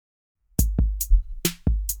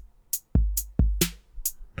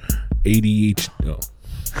ADHD. Oh.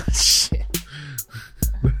 Shit.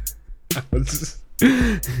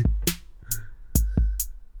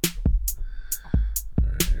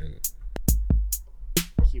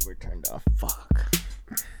 Keyboard turned off. Fuck.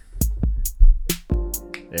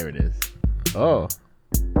 There it is. Oh.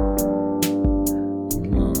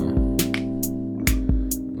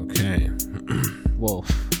 Okay. Whoa.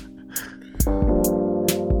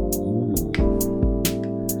 Ooh.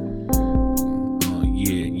 Oh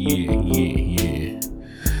yeah.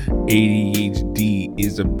 ADHD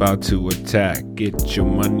is about to attack. Get your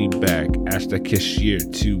money back. Ask the cashier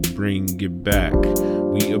to bring it back.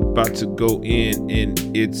 We about to go in and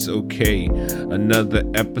it's okay. Another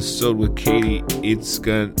episode with Katie. It's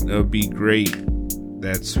gonna be great.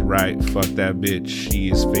 That's right. Fuck that bitch. She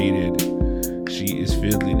is faded. She is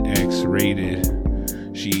feeling X-rated.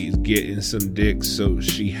 She is getting some dick, so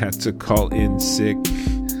she had to call in sick.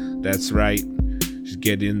 That's right. She's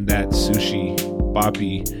getting that sushi.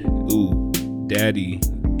 Boppy. Ooh, daddy.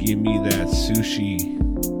 Give me that sushi.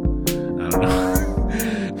 I don't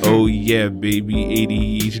know. Oh yeah, baby,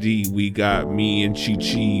 ADHD. We got me and Chi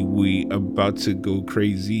Chi. We about to go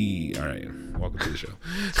crazy. All right, welcome to the show.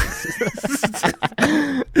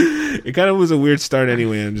 It kind of was a weird start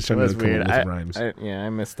anyway. I'm just trying to come up with rhymes. I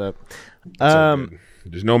messed up.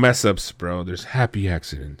 There's no mess ups, bro. There's happy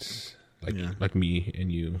accidents, like me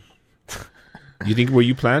and you. You think were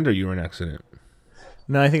you planned or you were an accident?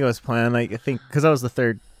 No, I think it was planned. Like I think because I was the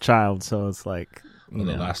third child, so it's like the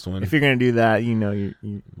last one. If you're gonna do that, you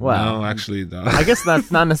well. No, actually, I guess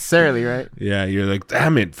that's not necessarily right. Yeah, you're like,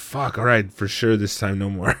 damn it, fuck. All right, for sure, this time no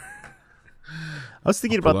more. I was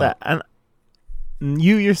thinking about that, and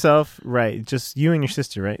you yourself, right? Just you and your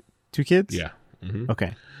sister, right? 2 kids? Yeah. Mm-hmm.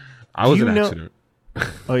 Okay. I was an accident.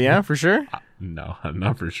 Oh yeah, for sure. No, I'm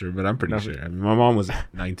not for sure, but I'm pretty sure. I mean, my mom was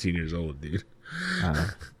 19 years old, dude.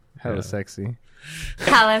 Hella sexy.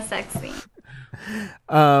 Hella sexy.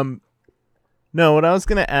 No, what I was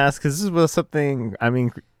gonna ask, because this was something. I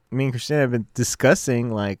mean, me and Christina have been discussing.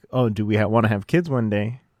 Like, oh, do we want to have kids one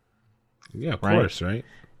day? Yeah, of course, right?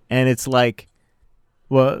 And it's like,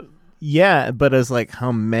 well, yeah, but it's like,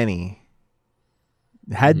 how many?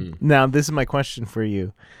 Now, this is my question for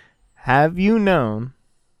you. Have you known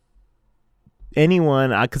anyone?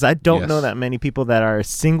 Because I don't know that many people that are a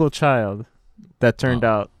single child that turned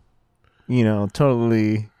out,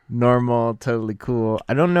 totally normal, totally cool.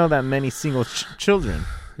 I don't know that many single children.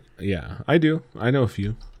 Yeah, I do. I know a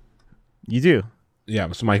few. You do?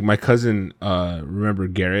 Yeah. So my cousin, remember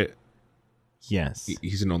Garrett? Yes.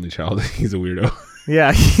 He's an only child. He's a weirdo.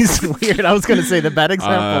 Yeah, he's weird. I was gonna say the bad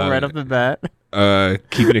example right off the bat.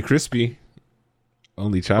 Keeping it crispy.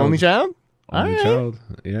 Only child. Only child. Only child.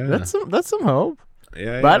 Yeah. That's some hope.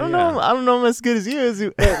 Yeah. But I don't know. I don't know him as good as you. He's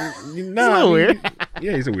a weird.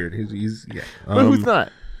 Yeah, he's a weird. He's yeah. But who's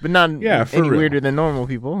not? But not any real. weirder than normal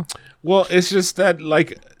people. Well, it's just that,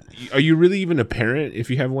 like, are you really even a parent if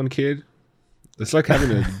you have one kid? It's like having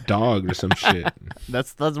a dog or some shit.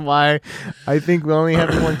 That's why I think we only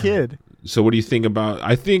have one kid. So what do you think about?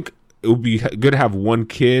 I think it would be good to have one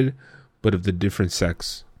kid, but of the different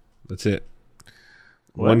sex. That's it.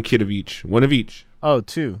 What? One kid of each. One of each. Oh,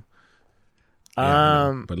 2.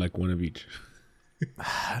 Yeah, but like one of each.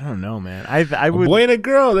 I don't know, man. I would. A boy and a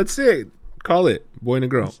girl. That's it. Call it boy and a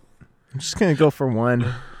girl. I'm just gonna go for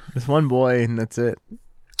one. Just one boy, and that's it.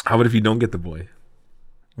 How about if you don't get the boy?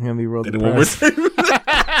 I'm gonna be real depressed. One more time.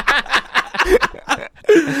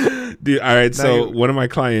 Dude, all right. So one of my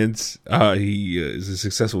clients, he is a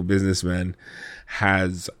successful businessman,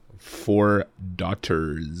 has 4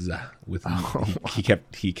 daughters with me.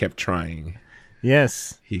 He kept trying.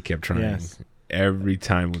 Yes. He kept trying. Yes. Every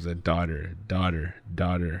time was a daughter.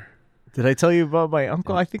 Did I tell you about my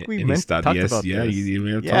uncle? I think we talked about this. Yeah,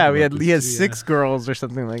 he had 6 girls or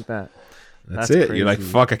something like that. That's it. Crazy. You're like,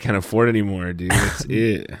 fuck, I can't afford anymore, dude. That's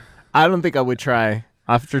it. I don't think I would try.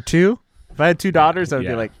 After 2, if I had 2 daughters, I would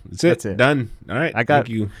be like, that's it. Done. All right. Thank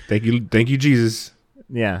you, Jesus.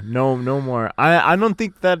 Yeah, no more. I don't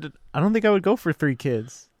think I would go for 3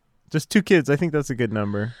 kids. Just 2 kids. I think that's a good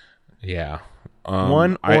number. Yeah.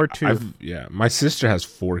 1 or 2. My sister has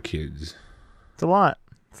 4 kids. It's a lot.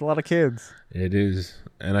 It's a lot of kids. It is.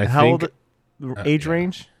 And I How think old age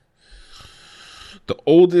range? The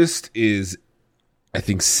oldest is, I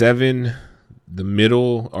think, 7. The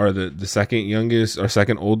middle, or the second youngest or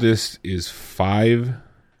second oldest, is 5.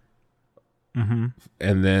 Mm-hmm.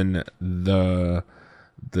 And then the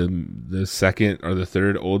second or the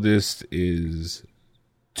third oldest is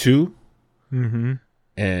 2. Mm-hmm.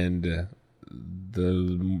 And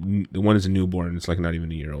the one is a newborn. It's like not even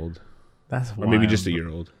a year old. That's wild. Or maybe just a year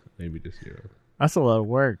old. That's a lot of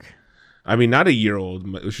work. I mean, not a year old.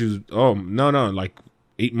 She was, no, like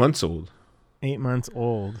 8 months old. 8 months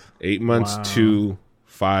old. 8 months, Wow. 2,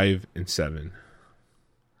 5, and 7.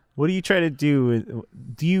 What do you try to do?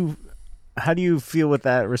 How do you feel with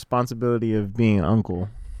that responsibility of being an uncle?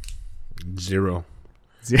 0.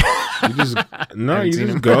 Zero. You just you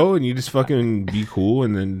just go and you just fucking be cool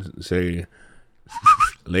and then say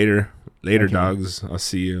later, Okay. dogs. I'll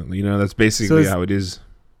see you. You know, that's basically how it is.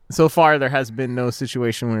 So far, there has been no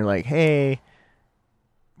situation where you're like, hey,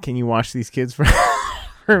 can you watch these kids for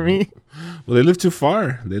for me? Well, they live too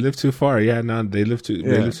far. Yeah, no, they live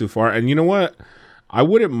too far. And you know what? I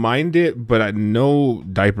wouldn't mind it, but I know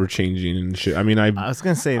diaper changing and shit. I mean, I was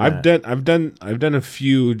gonna say that. I've done a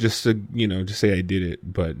few just to just say I did it,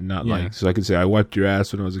 but not like so I could say I wiped your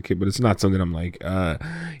ass when I was a kid. But it's not something I'm like, I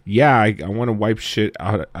want to wipe shit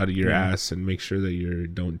out of your ass and make sure that you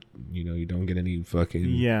don't get any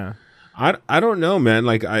fucking I don't know, man.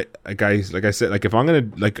 Like I said, like if I'm gonna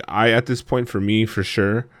at this point for me for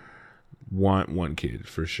sure want one kid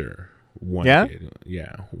for sure. One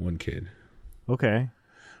kid. Okay.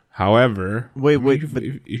 However, wait,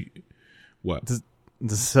 what?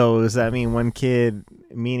 So does that mean one kid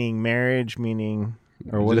meaning marriage, meaning,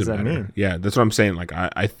 or what does that mean? Yeah, that's what I'm saying. Like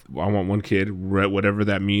I want one kid, whatever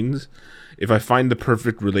that means. If I find the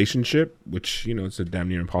perfect relationship, which it's a damn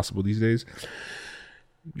near impossible these days.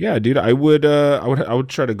 Yeah, dude, I would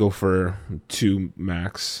try to go for 2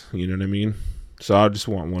 max. You know what I mean? So I just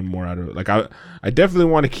want one more out of it. Like I definitely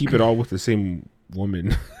want to keep it all with the same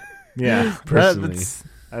woman. Yeah, personally,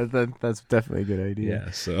 that's definitely a good idea.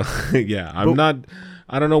 Yeah, so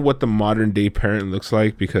I don't know what the modern day parent looks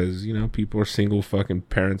like because people are single fucking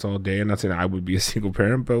parents all day. I'm not saying I would be a single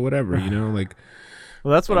parent, but whatever, like.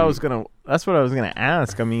 Well, that's what I was gonna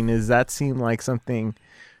ask. I mean, does that seem like something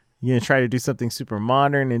try to do something super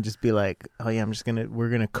modern and just be like, oh yeah, we're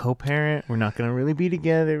gonna co-parent. We're not gonna really be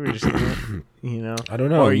together. We're just gonna, I don't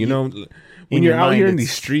know. When you're out here in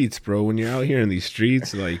these streets, bro, like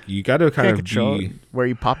you gotta kind of be where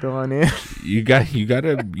you pop it on in. You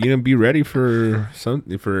gotta be ready for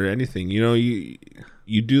something, for anything. You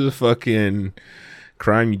do the fucking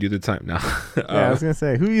crime, you do the time now. I was gonna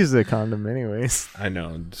say, who uses a condom anyways? I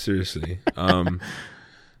know, seriously.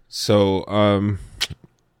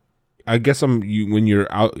 I guess when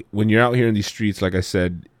you're out here in these streets, like I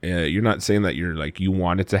said, you're not saying that you're like you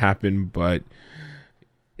want it to happen, but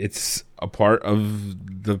it's a part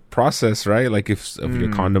of the process, right? Like if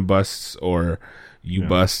your condom busts or you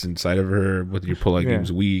bust inside of her with your pull-out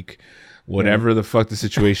game's weak, whatever the fuck the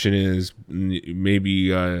situation is, maybe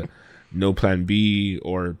no plan B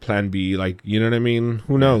or plan B, like, you know what I mean?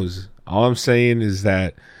 Who knows? All I'm saying is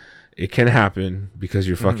that it can happen because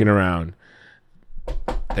you're fucking around.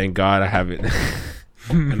 Thank God I haven't.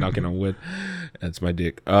 I'm knocking on wood. That's my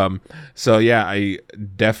dick. So yeah, I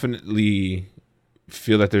definitely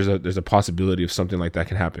feel that there's a possibility of something like that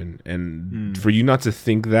can happen, and for you not to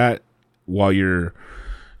think that while you're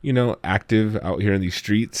active out here in these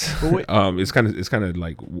streets, it's kind of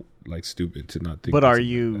like stupid to not think. But are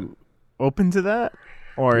you open to that,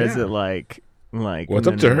 or is it like well, it's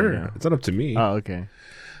up to her. It's not up to me. Oh, okay.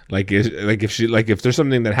 If there's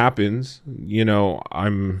something that happens,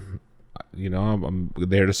 I'm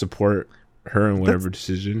there to support her in whatever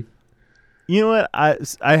decision. You know what?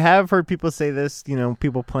 I have heard people say this,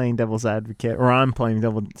 people playing devil's advocate, or I'm playing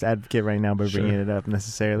devil's advocate right now by bringing it up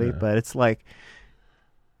necessarily, but it's like,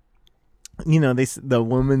 the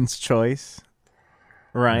woman's choice,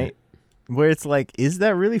 right? Where it's like, is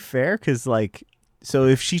that really fair? Because so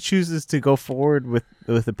if she chooses to go forward with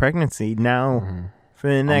the pregnancy now, for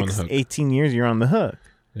the next 18 years, you're on the hook.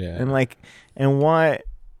 Yeah. And why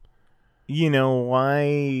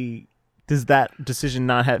does that decision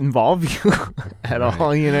not involve you at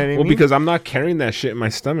all? You know what I mean? Well, because I'm not carrying that shit in my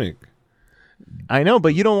stomach. I know,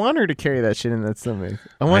 but you don't want her to carry that shit in that stomach.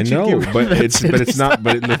 But it's not.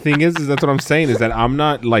 But the thing is that's what I'm saying is that I'm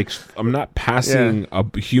not passing a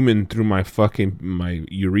human through my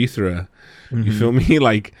urethra. You feel me?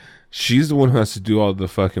 Like, she's the one who has to do all the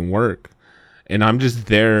fucking work. And I'm just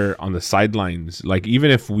there on the sidelines. Like, even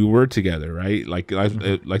if we were together, right? Like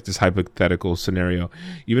this hypothetical scenario,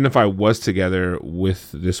 even if I was together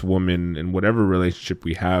with this woman in whatever relationship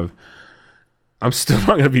we have, I'm still not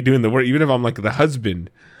going to be doing the work. Even if I'm like the husband,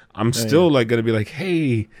 I'm still like going to be like,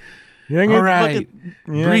 hey, all right,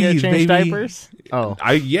 breathe, change baby. Diapers? Oh,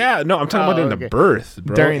 I'm talking about in the birth,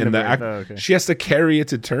 bro. During the birth. Okay. She has to carry it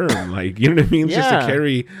to term. Like, you know what I mean? She has to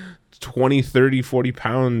carry 20, 30, 40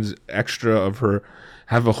 pounds extra of her,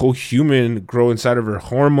 have a whole human grow inside of her.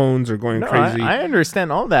 Hormones are going crazy. I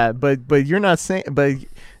understand all that, but you're not saying, but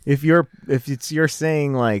if you're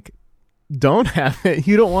saying like, don't have it.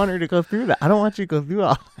 You don't want her to go through that. I don't want you to go through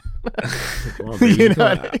all. Well, baby, You know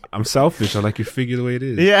what I mean? I'm selfish. I like your figure the way it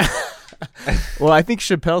is. Yeah. Well, I think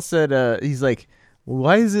Chappelle said he's like,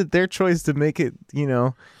 why is it their choice to make it?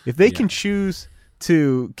 If they can choose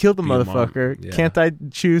to kill the motherfucker, can't I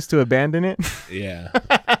choose to abandon it? Yeah,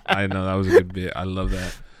 I know, that was a good bit. I love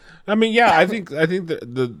that. I mean, yeah, I think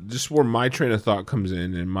the just where my train of thought comes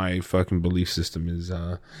in and my fucking belief system is,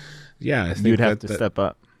 I think you'd have to step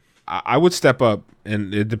up. I would step up,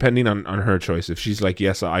 and depending on her choice. If she's like,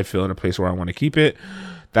 yes, I feel in a place where I want to keep it,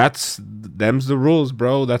 them's the rules,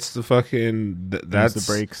 bro. That's the fucking that's the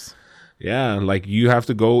breaks. Yeah, like you have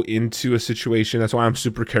to go into a situation. That's why I'm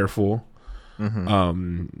super careful.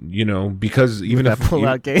 Mm-hmm. Because even with if that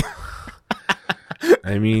pull-out game.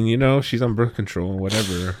 I mean, she's on birth control,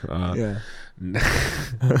 whatever. Yeah.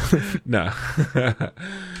 No.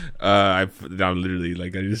 I'm literally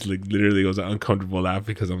like, I just like literally was an uncomfortable laugh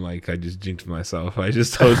because I'm like, I just jinxed myself. I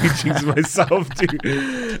just totally jinxed myself, dude.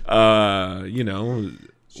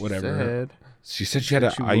 Whatever. She said she had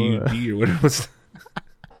an IUD or whatever it was.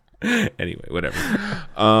 Anyway, whatever.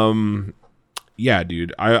 Yeah,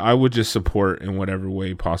 dude. I would just support in whatever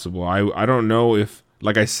way possible. I don't know if,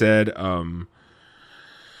 like I said, I'm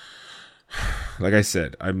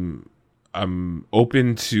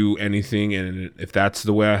open to anything, and if that's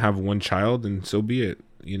the way I have one child, then so be it.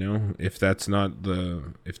 If that's not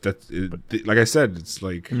like I said, it's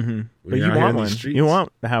like, but you want one. You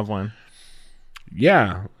want to have one.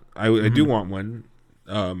 Yeah, I do want one.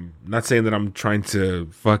 Not saying that I'm trying to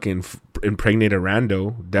fucking impregnate a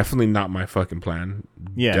rando. Definitely not my fucking plan.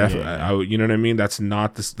 Yeah, definitely. You know what I mean? That's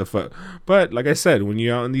not the But like I said, when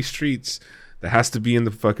you're out in these streets, that has to be in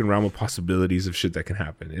the fucking realm of possibilities of shit that can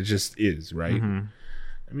happen. It just is, right? Mm-hmm.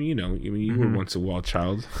 I mean, you were once a wild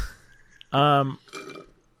child.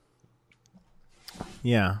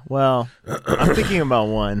 Yeah. Well, I'm thinking about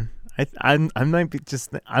one.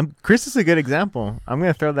 Chris is a good example. I'm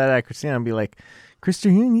gonna throw that at Christina and be like,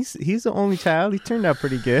 Christian, he's the only child. He turned out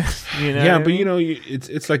pretty good. Yeah, but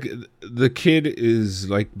it's like the kid is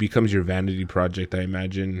like becomes your vanity project. I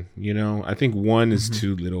imagine. I think one is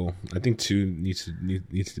too little. I think two needs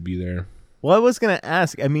to be there. Well, I was gonna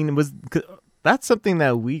ask. I mean, that's something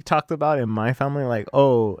that we talked about in my family? Like,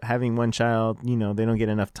 having one child, they don't get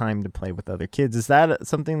enough time to play with other kids. Is that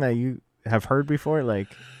something that you have heard before? Like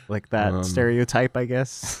that stereotype, I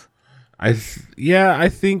guess. I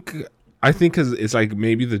think because it's like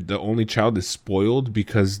maybe the only child is spoiled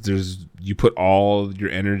because you put all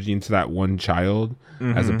your energy into that one child,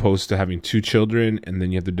 as opposed to having two children, and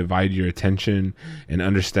then you have to divide your attention and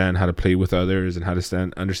understand how to play with others and how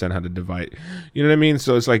to understand how to divide. You know what I mean?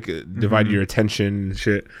 So it's like divide your attention and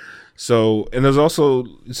shit. So, and there's also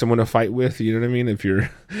someone to fight with. You know what I mean? If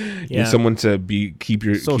you're someone to keep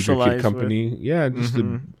your kid company, just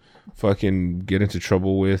to fucking get into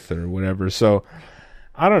trouble with or whatever. So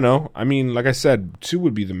I don't know. I mean, like I said, 2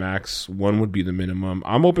 would be the max. 1 would be the minimum.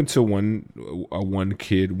 I'm open to one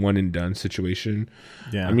kid, one and done situation.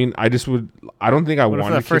 Yeah. I mean, I don't think I want.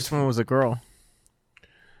 What if the first one was a girl?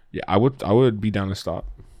 Yeah, I would be down to stop.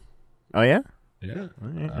 Oh yeah. Yeah.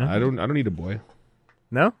 I don't need a boy.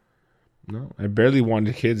 No. No, I barely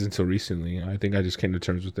wanted kids until recently. I think I just came to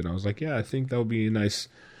terms with it. I was like, yeah, I think that would be a nice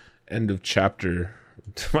end of chapter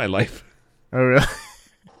to my life. Oh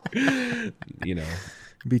really?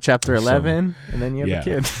 Be chapter 11, and then you have a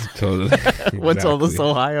kid. Totally. Exactly. Once all this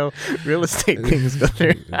Ohio real estate things go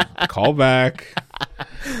there. Call back.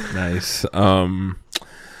 Nice.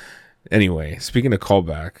 Anyway, speaking of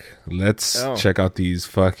callback, let's check out these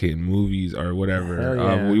fucking movies or whatever.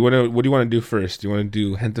 Yeah. What do you want to do first? Do you want to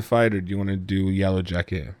do Gentified or do you want to do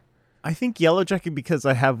Yellowjacket? I think Yellowjacket because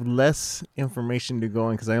I have less information to go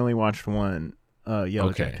on because I only watched one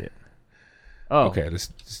Yellowjacket. Okay. Oh, okay.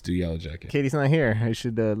 Let's do Yellowjacket. Katie's not here. I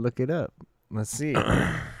should look it up. Let's see.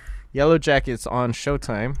 Yellowjacket's on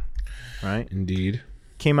Showtime, right? Indeed.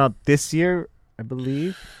 Came out this year, I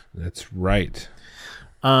believe. That's right.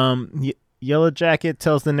 Yellowjacket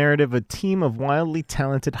tells the narrative of a team of wildly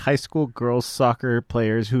talented high school girls soccer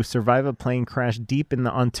players who survive a plane crash deep in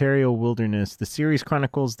the Ontario wilderness. The series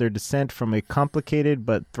chronicles their descent from a complicated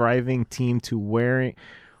but thriving team to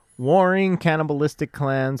warring cannibalistic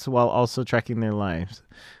clans while also tracking their lives.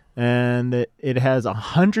 And it has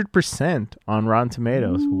 100% on Rotten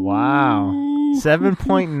Tomatoes. Wow.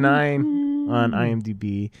 7.9 on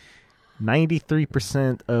IMDb.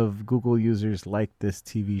 93% of Google users like this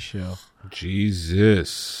TV show.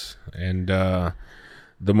 Jesus. And the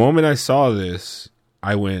moment I saw this,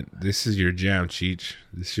 I went, this is your jam, Cheech.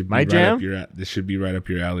 This should be this should be right up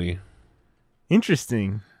your alley.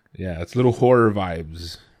 Interesting. Yeah, it's little horror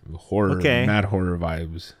vibes. Horror, Okay. mad horror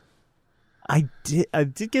vibes. I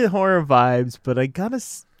did get horror vibes, but I gotta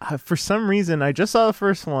for some reason I just saw the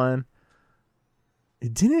first one.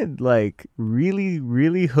 It didn't like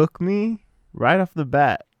really hook me right off the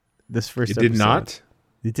bat. This first It episode. did not.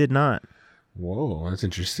 It did not. Whoa, that's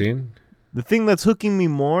interesting. The thing that's hooking me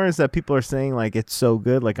more is that people are saying like it's so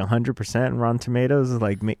good, like 100% in Rotten Tomatoes, is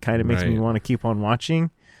like kind of makes me Right. want to keep on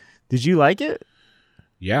watching. Did you like it?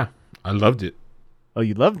 Yeah, I loved it. Oh,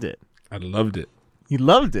 you loved it. I loved it. You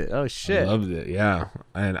loved it. Oh shit. I loved it. Yeah,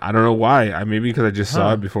 and I don't know why. Maybe because I just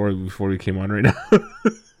saw it before we came on right now.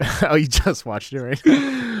 Oh, you just watched it, right?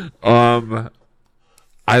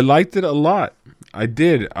 I liked it a lot. I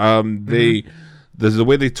did. There's the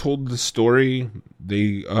way they told the story.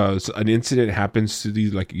 So an incident happens to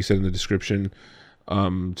these, like you said in the description,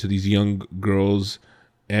 to these young girls,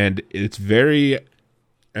 and it's very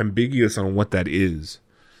ambiguous on what that is.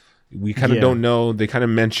 We kind of don't know. They kind of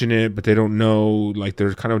mention it, but they don't know. Like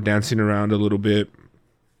they're kind of dancing around a little bit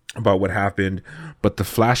about what happened. But the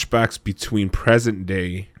flashbacks between present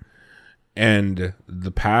day and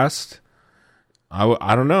the past,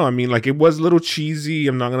 I don't know. I mean, like it was a little cheesy.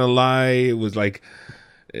 I'm not gonna lie. It was like,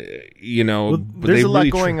 Well, but there's they a lot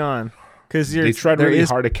really going on because they tried really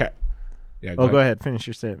hard to Yeah. Go ahead. Finish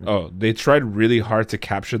your statement. Oh, they tried really hard to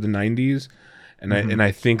capture the 90s. And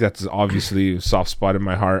I think that's obviously a soft spot in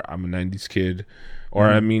my heart. I'm a 90s kid.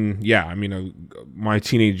 Or, my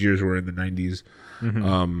teenage years were in the 90s.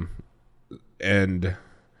 And,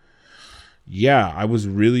 yeah, I was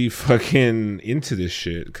really fucking into this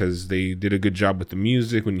shit because they did a good job with the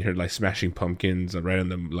music. When you heard, like, Smashing Pumpkins right in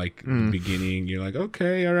the, the beginning, you're like,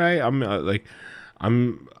 okay, all right.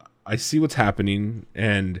 I see what's happening.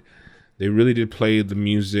 And they really did play the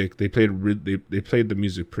music. They played the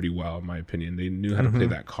music pretty well, in my opinion. They knew how to play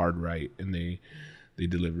that card right, and they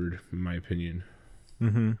delivered, in my opinion.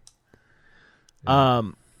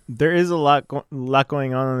 There is a lot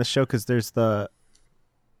going on the show because there's the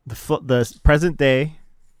present day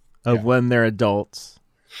of when they're adults,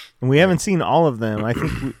 and we haven't seen all of them. I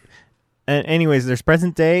think. And anyways, there's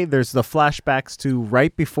present day. There's the flashbacks to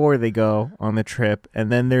right before they go on the trip,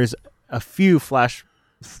 and then there's a few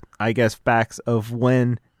backs of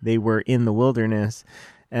when they were in the wilderness,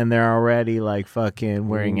 and they're already like fucking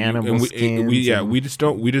wearing animal skins. We just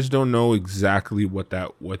don't know exactly what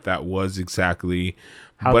that was exactly.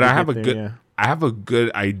 But I have a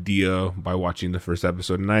good idea by watching the first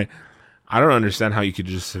episode, and I don't understand how you could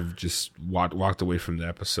just have walked away from the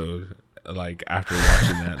episode like after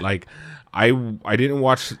watching that. Like I didn't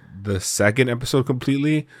watch the second episode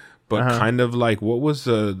completely, but kind of like what was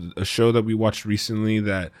a show that we watched recently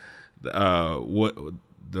that what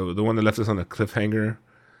the one that left us on a cliffhanger,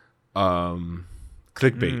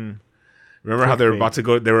 Clickbait. Remember how they were about to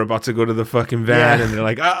go to the fucking van, and they're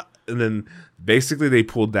like, and then basically they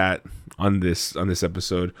pulled that on this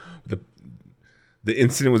episode. The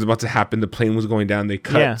incident was about to happen, the plane was going down, they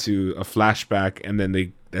cut to a flashback, and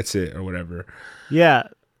then that's it or whatever. Yeah.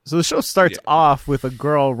 So the show starts off with a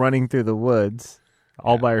girl running through the woods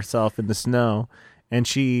all by herself in the snow, and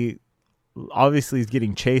she obviously is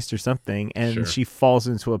getting chased or something, and she falls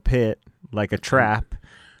into a pit, like a trap,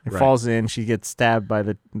 and falls in. She gets stabbed by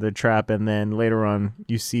the trap, and then later on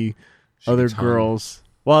you see other girls.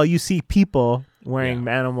 Well, you see people wearing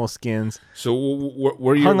animal skins. So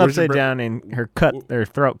were you hung upside down and their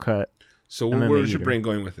throat cut. So where's your brain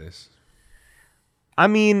going with this? I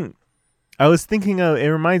mean, I was thinking it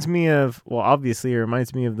reminds me of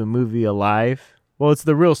the movie Alive. Well, it's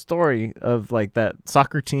the real story of like that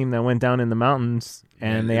soccer team that went down in the mountains,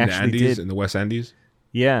 and they actually did in the West Andes.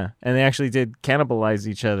 Yeah, and they actually did cannibalize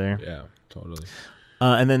each other. Yeah, totally.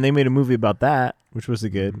 And then they made a movie about that, which was a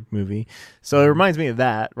good movie. So it reminds me of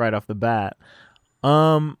that right off the bat.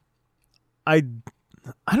 I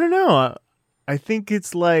don't know. I think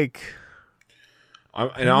it's like.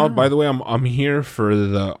 By the way, I'm here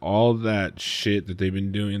for all that shit that they've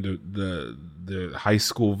been doing. The high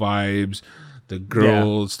school vibes, the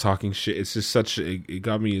girls talking shit. It's just it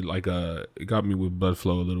got me with blood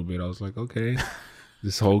flow a little bit. I was like, okay.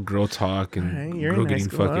 This whole girl talk and girl getting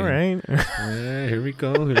fucking. All right. Yeah, here we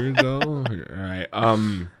go. All right.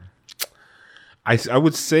 I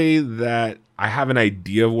would say that I have an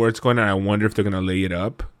idea of where it's going, and I wonder if they're gonna lay it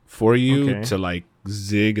up for you to like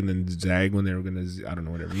zig and then zag when they were gonna. I don't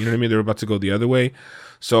know, whatever. You know what I mean? They're about to go the other way,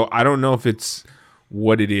 so I don't know if it's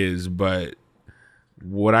what it is, but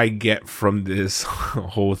what I get from this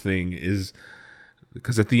whole thing is.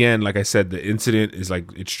 Because at the end, like I said, the incident is like,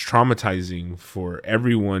 it's traumatizing for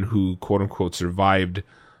everyone who quote unquote survived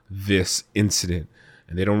this incident.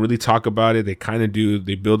 And they don't really talk about it. They kind of do.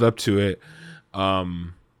 They build up to it.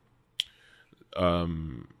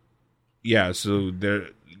 yeah, so there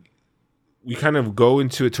we kind of go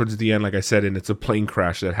into it towards the end, like I said, and it's a plane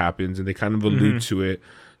crash that happens, and they kind of allude to it.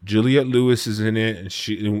 Juliette Lewis is in it,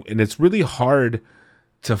 and it's really hard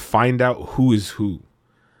to find out who is who,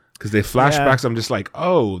 because they flashbacks. I'm just like,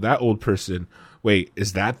 oh, that old person. Wait,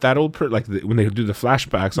 is that old person? Like when they do the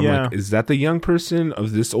flashbacks, I'm like, is that the young person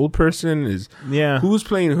of this old person? Who's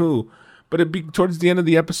playing who? But towards the end of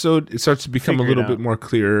the episode, it starts to become a little bit more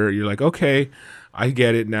clearer. You're like, okay, I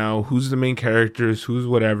get it now. Who's the main characters? Who's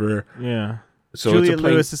whatever? Yeah. So Juliette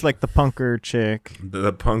Lewis is like the punker chick.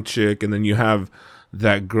 The punk chick, and then you have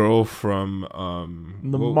that girl from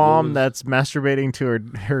the mom that's masturbating to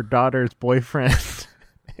her daughter's boyfriend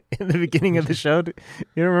in the beginning of the show.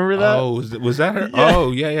 You remember that? Oh, was that her? Yeah.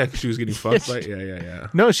 Oh, yeah. She was getting fucked. Yeah.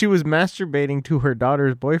 No, she was masturbating to her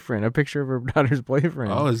daughter's boyfriend. A picture of her daughter's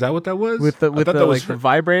boyfriend. Oh, is that what that was? With the the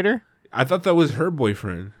vibrator? I thought that was her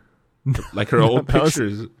boyfriend. Like her old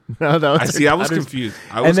pictures. That was I was confused.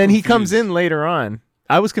 And then he comes in later on.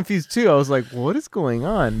 I was confused too. I was like, what is going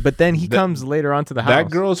on? But then he comes later on to the house. That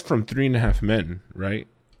girl's from 3.5 Men, right?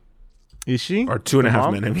 Is she? Or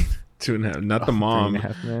 2.5 Men, I mean. 2.5, not the mom.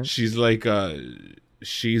 3.5 Men. She's like,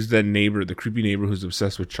 she's the neighbor, the creepy neighbor who's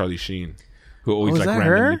obsessed with Charlie Sheen, who always like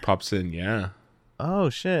randomly pops in. Yeah. Oh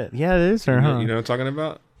shit! Yeah, it is her. You know what I'm talking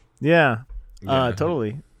about? Yeah.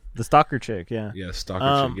 Totally. The stalker chick. Yeah. Yeah,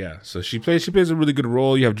 stalker chick. Yeah. So she plays a really good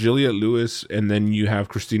role. You have Juliette Lewis, and then you have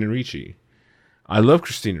Christina Ricci. I love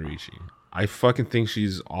Christina Ricci. I fucking think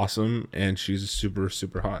she's awesome, and she's super,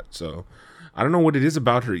 super hot. So I don't know what it is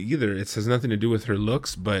about her either. It has nothing to do with her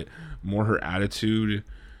looks, but more her attitude.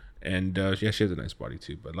 And she has a nice body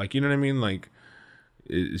too. But like, you know what I mean? Like,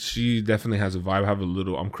 she definitely has a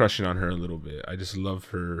vibe. I'm crushing on her a little bit. I just love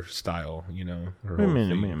her style. You know. Wait a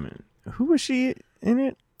minute. Who was she in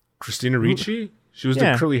it? Christina Ricci. She was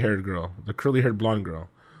the curly-haired girl, the curly-haired blonde girl,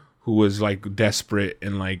 who was like desperate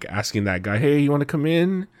and like asking that guy, "Hey, you want to come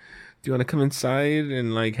in? Do you want to come inside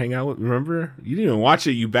and like hang out with?" Remember? You didn't even watch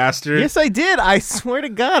it, you bastard. Yes, I did. I swear to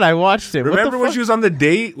God, I watched it. Remember when she was on the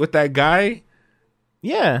date with that guy?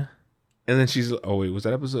 Yeah. And then was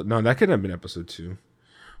that episode? No, that couldn't have been episode 2.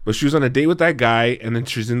 But she was on a date with that guy, and then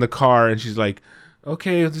she's in the car, and she's like,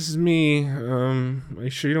 "Okay, this is me. Are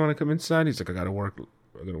you sure you don't want to come inside?" He's like, "I gotta work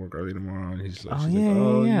early tomorrow." And he's like,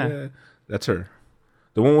 yeah. That's her.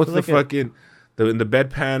 The one with the fucking in the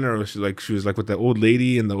bedpan, or she was like with the old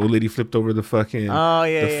lady, and the old lady flipped over the fucking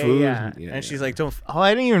food. Yeah. And she's like,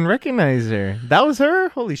 I didn't even recognize her. That was her?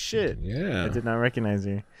 Holy shit. Yeah. I did not recognize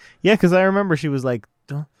her. Yeah, because I remember she was like,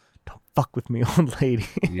 don't fuck with me, old lady.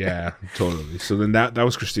 Yeah, totally. So then that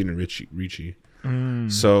was Christina Ricci.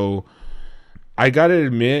 So I gotta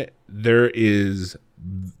admit, there is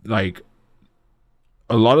like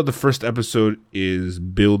a lot of the first episode is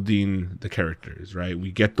building the characters, right?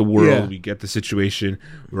 We get the world, we get the situation.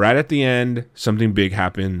 Right at the end, something big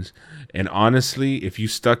happens. And honestly, if you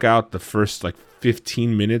stuck out the first like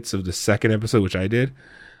 15 minutes of the second episode, which I did,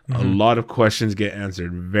 a lot of questions get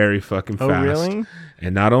answered very fucking fast. Oh, really?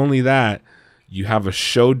 And not only that, you have a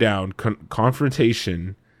showdown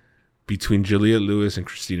confrontation between Juliette Lewis and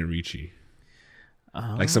Christina Ricci.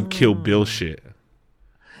 Like some Kill Bill shit.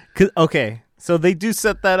 Okay. So they do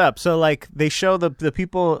set that up. So like they show the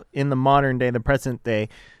people in the modern day, the present day.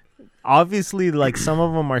 Obviously, like some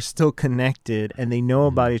of them are still connected and they know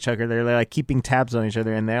about each other. They're like keeping tabs on each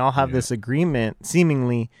other, and they all have this agreement,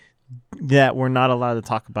 seemingly, that we're not allowed to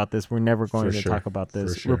talk about this. We're never going to talk about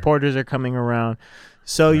this. Reporters are coming around.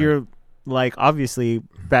 So you're like, obviously,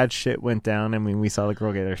 bad shit went down. I mean, we saw the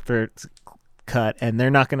girl get her throat cut, and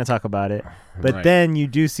they're not going to talk about it. But then you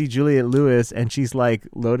do see Juliette Lewis, and she's like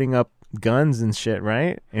loading up guns and shit,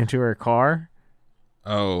 right, into her car.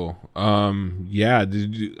 Yeah. I don't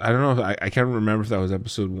know. I can't remember if that was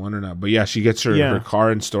episode 1 or not. But yeah, she gets her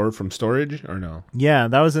car from storage, or no? Yeah,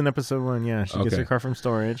 that was in episode 1. Yeah, she gets her car from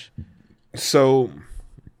storage. So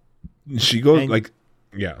she goes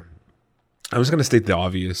I was gonna state the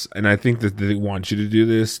obvious, and I think that they want you to do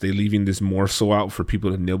this. They're leaving this morsel out for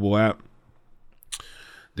people to nibble at.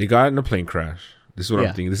 They got in a plane crash. This is what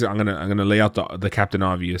I'm thinking. I'm gonna lay out the Captain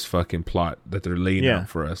Obvious fucking plot that they're laying out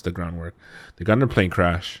for us, the groundwork. They got in a plane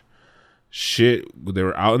crash. Shit, they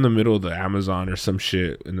were out in the middle of the Amazon or some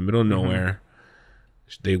shit, in the middle of nowhere.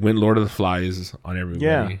 They went Lord of the Flies on everybody.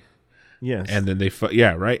 Yeah. Yes. And then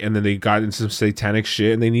and then they got into some satanic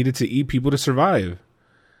shit, and they needed to eat people to survive.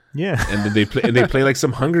 Yeah. And then they play like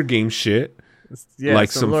some Hunger Games shit. Yeah,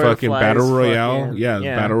 like some fucking Battle Royale.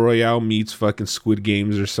 Battle Royale meets fucking Squid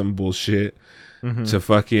Games or some bullshit. To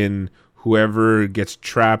fucking whoever gets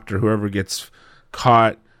trapped or whoever gets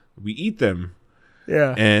caught, we eat them.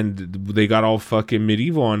 Yeah. And they got all fucking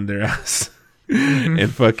medieval on their ass and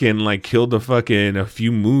fucking like killed a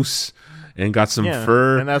few moose and got some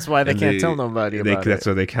fur. And that's why they can't tell nobody about it. That's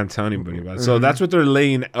why they can't tell anybody about it. So that's what they're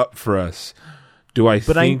laying up for us. Do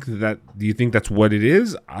you think that's what it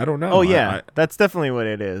is? I don't know. Oh yeah, that's definitely what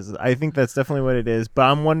it is. I think that's definitely what it is. But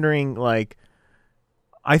I'm wondering, like,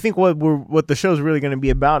 I think what the show's really going to be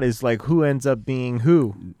about is like who ends up being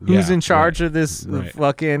who's in charge of this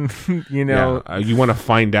fucking, you know. Yeah. You want to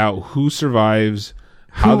find out who survives,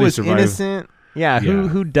 how they survive. Innocent. Yeah,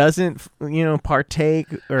 who doesn't, you know, partake,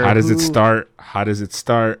 or how does it start? How does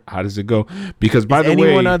it go? Because by the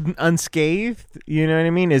way, anyone unscathed? You know what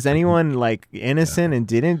I mean? Is anyone like innocent and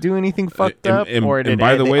didn't do anything fucked up? Or did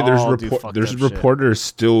by the way, there's reporters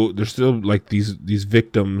still. There's still like these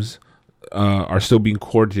victims are still being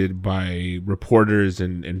courted by reporters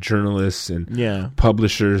and journalists and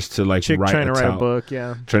publishers to like trying to write a book,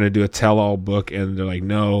 trying to do a tell-all book, and they're like,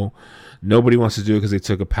 no. Nobody wants to do it because they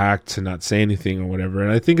took a pact to not say anything or whatever.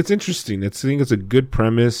 And I think it's interesting. I think it's a good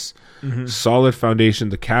premise, solid foundation.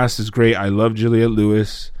 The cast is great. I love Juliette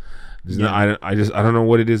Lewis. I don't know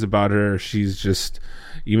what it is about her. She's just,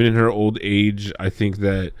 even in her old age, I think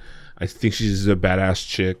she's a badass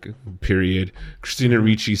chick, period. Christina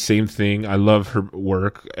Ricci, same thing. I love her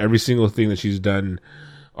work. Every single thing that she's done,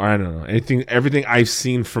 or I don't know, everything I've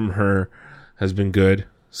seen from her has been good.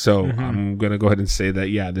 So I'm going to go ahead and say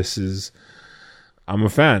that, I'm a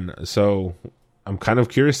fan. So I'm kind of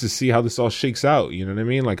curious to see how this all shakes out. You know what I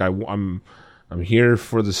mean? Like I'm here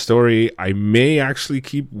for the story. I may actually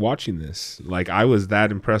keep watching this. Like I was that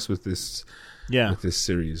impressed with this, with this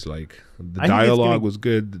series. Like the dialogue was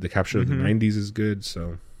good. The capture of the 90s is good.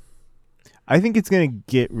 So I think it's going to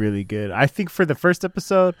get really good. I think for the first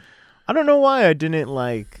episode, I don't know why I didn't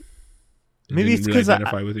like, maybe it's because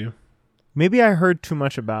identify with you. Maybe I heard too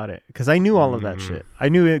much about it because I knew all of that shit. I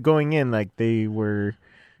knew it going in, like they were,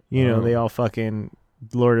 you know, they all fucking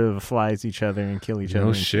Lord of the Flies each other and kill each other.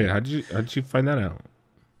 Oh shit! How'd you find that out?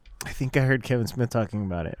 I think I heard Kevin Smith talking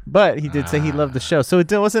about it, but he did say he loved the show, so it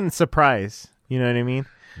wasn't a surprise. You know what I mean?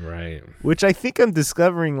 Right. Which I think I'm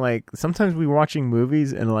discovering. Like sometimes we're watching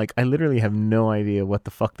movies and like I literally have no idea what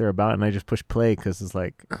the fuck they're about, and I just push play because it's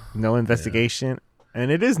like no investigation. And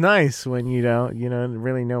it is nice when you don't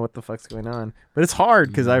really know what the fuck's going on. But it's hard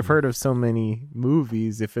because I've heard of so many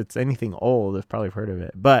movies. If it's anything old, I've probably heard of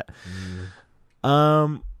it. But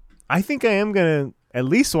I think I am going to at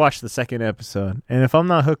least watch the second episode. And if I'm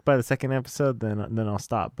not hooked by the second episode, then I'll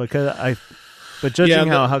stop. But judging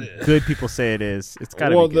how good people say it is, it's got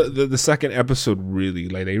to be good. The second episode really,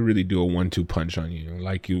 like they really do a 1-2 punch on you.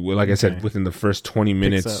 Like I said, within the first 20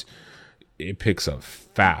 minutes... It picks up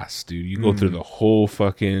fast, dude. You go through the whole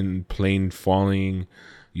fucking plane falling.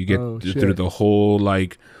 You get through the whole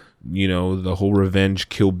the whole revenge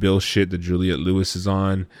Kill Bill shit that Juliette Lewis is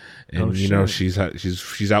on, and she's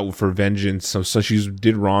out for vengeance. So she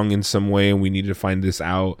did wrong in some way, and we need to find this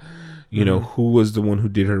out. You know, who was the one who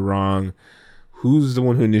did her wrong? Who's the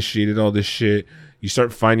one who initiated all this shit? You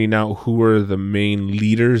start finding out who were the main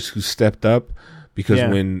leaders who stepped up. Because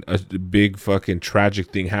when a big fucking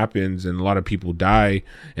tragic thing happens and a lot of people die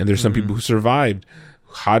and there's some people who survived,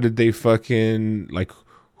 how did they fucking, like,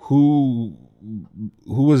 who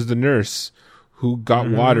was the nurse? Who got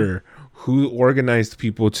water? Who organized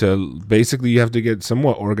people to, basically you have to get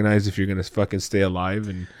somewhat organized if you're going to fucking stay alive.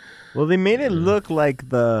 And well, they made it look like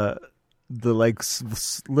the like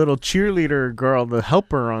little cheerleader girl, the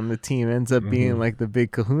helper on the team ends up being like the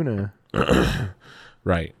big kahuna.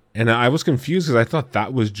 Right. And I was confused because I thought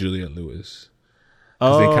that was Juliette Lewis. They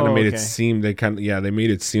kind of made it seem they made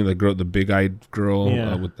it seem the big-eyed girl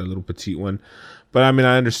with the little petite one. But I mean,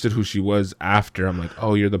 I understood who she was after. I'm like,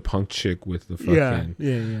 oh, you're the punk chick with the fucking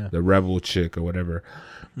the rebel chick or whatever.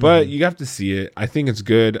 But you have to see it. I think it's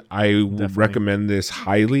good. I would recommend this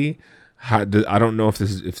highly. I don't know if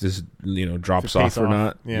this drops off or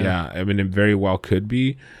not. Yeah, I mean, it very well could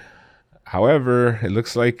be. However, it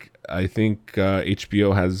looks like I think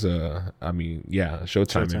HBO has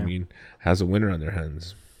Showtime. Has a winner on their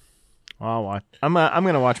hands. I'll watch. I'm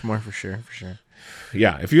gonna watch more for sure.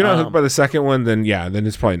 Yeah, if you're not hooked by the second one, then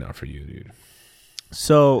it's probably not for you, dude.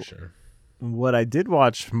 So, what I did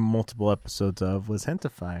watch multiple episodes of was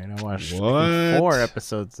Gentified. I watched 4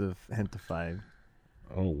 episodes of Gentified.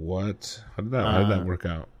 Oh, what? How did that work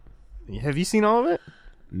out? Have you seen all of it?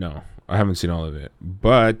 No, I haven't seen all of it,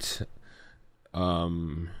 but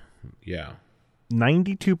 92%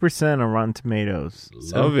 on Rotten Tomatoes,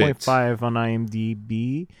 7.5 on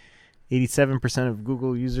IMDb, 87% of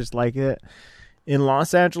Google users like it. In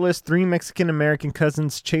Los Angeles, 3 Mexican-American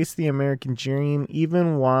cousins chase the American dream,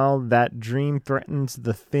 even while that dream threatens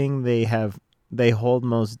the thing they hold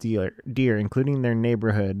most dear, including their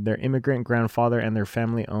neighborhood, their immigrant grandfather, and their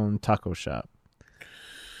family-owned taco shop.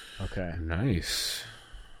 Okay. Nice.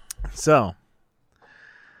 So,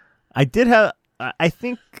 I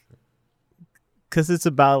think, because it's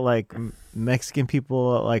about, like, Mexican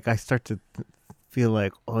people, like, I start to feel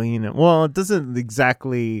like, well, it doesn't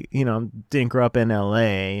exactly, didn't grow up in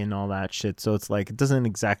LA and all that shit, so it's like, it doesn't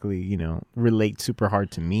exactly, relate super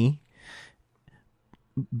hard to me.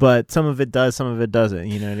 But some of it does, some of it doesn't.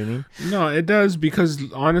 You know what I mean? No, it does,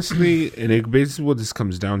 because honestly, and it basically what this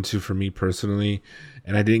comes down to for me personally,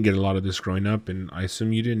 and I didn't get a lot of this growing up, and I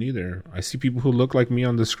assume you didn't either. I see people who look like me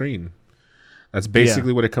on the screen. That's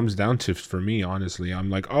basically what it comes down to for me, honestly. I'm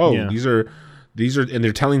like, these are, and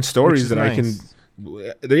they're telling stories that nice. I can.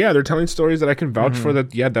 Yeah, they're telling stories that I can vouch for.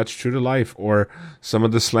 That that's true to life, or some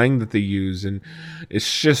of the slang that they use, and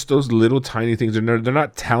it's just those little tiny things. They're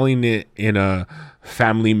not telling it in a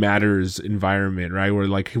Family Matters environment, right? Where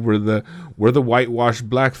like we're the whitewashed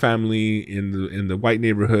black family in the white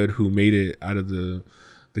neighborhood who made it out of the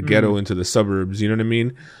ghetto into the suburbs. You know what I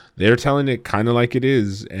mean? They're telling it kind of like it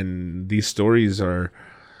is, and these stories are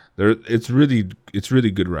it's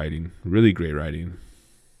really good writing, really great writing.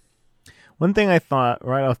 One thing I thought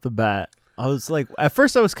right off the bat, I was like, at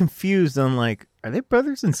first I was confused on like, are they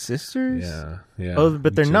brothers and sisters? Yeah. Oh,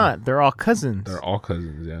 but they're not. They're all cousins. They're all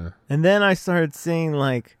cousins, yeah. And then I started saying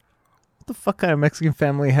like, what the fuck kind of Mexican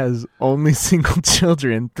family has only single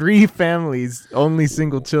children? 3 families, only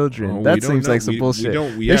single children. That seems like some bullshit.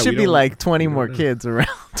 There should be like 20 more kids around,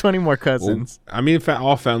 20 more cousins. Well, I mean,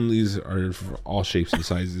 all families are for all shapes and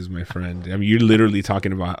sizes, my friend. I mean, you're literally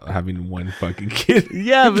talking about having one fucking kid.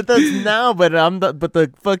 Yeah, but that's now. But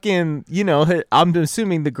the fucking, I'm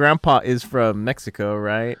assuming the grandpa is from Mexico,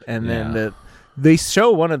 right? And then they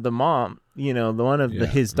show one of the mom.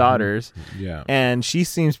 His daughters. Yeah. And she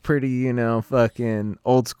seems pretty, fucking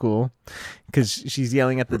old school because she's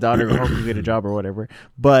yelling at the daughter to hope you get a job or whatever.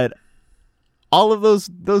 But all of those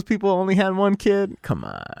people only had one kid. Come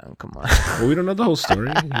on. Well, we don't know the whole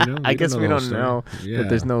story. I guess we don't know that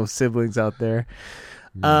there's no siblings out there.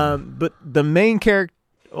 But the main character,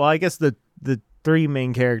 well, I guess the 3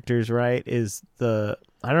 main characters, right, is I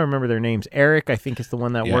don't remember their names. Eric, I think, is the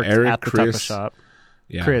one that works at the taco shop.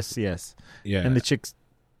 Yeah. Chris, yes. Yeah. And the chick's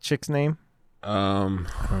name? I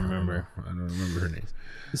don't remember. I don't remember her name.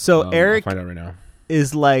 So Eric I'll find out right now.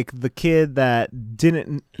 Is like the kid that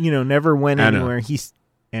didn't, never went anywhere. He's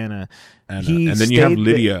Anna. And then you have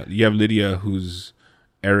Lydia. You have Lydia, who's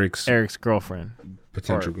Eric's girlfriend.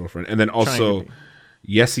 Potential girlfriend. And then also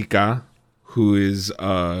Jessica, who is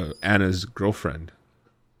Anna's girlfriend.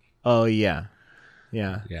 Oh, yeah.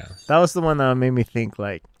 Yeah. That was the one that made me think,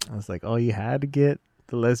 like, I was like, oh, you had to get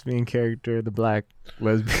the lesbian character, the black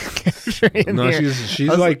lesbian character in here. She's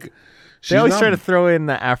like... They always try to throw in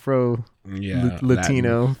the Afro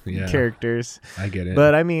Latino characters. I get it.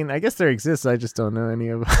 But, I mean, I guess there exists. I just don't know any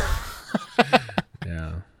of them.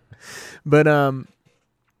 Yeah. But,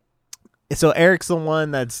 so Eric's the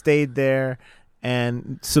one that stayed there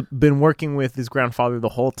and been working with his grandfather the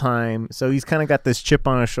whole time. So he's kind of got this chip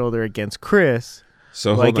on his shoulder against Chris.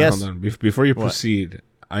 So hold on. Before you proceed,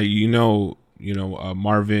 Marvin,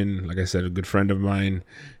 like I said, a good friend of mine,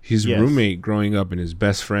 his roommate growing up and his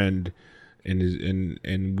best friend,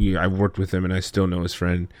 I worked with him and I still know his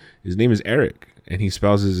friend. His name is Eric, and he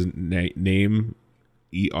spells his name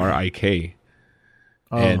Erik.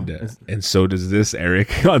 Oh, and so does this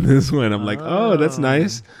Eric on this one. I'm like, oh, that's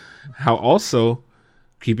nice. How also,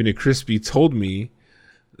 keeping it crispy, told me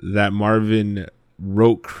that Marvin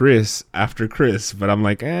wrote Chris after Chris, but I'm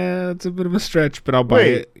like, it's a bit of a stretch, but I'll buy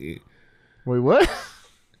it. Wait, what?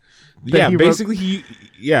 Yeah, basically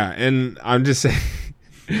and I'm just saying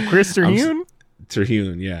Chris Terhune?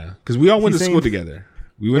 Terhune, yeah. Because we all went to school together.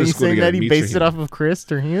 We went to school together. That he based it off of Chris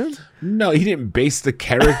Terhune? No, he didn't base the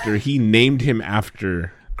character. He named him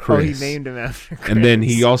after Chris. Oh, he named him after Chris. And then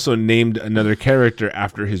he also named another character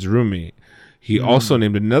after his roommate. He also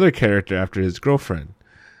named another character after his girlfriend.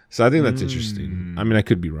 So I think that's interesting. I mean, I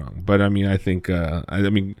could be wrong, but I mean, I think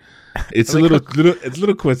it's a little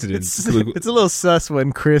coincidence. It's a little sus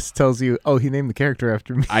when Chris tells you, "Oh, he named the character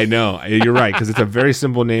after me." I know, you're right, because it's a very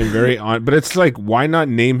simple name, but it's like, why not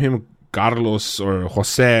name him Carlos or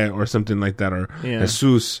Jose or something like that, or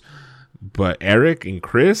Jesus? But Eric and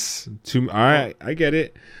Chris, all right, I get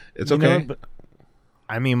it. It's okay.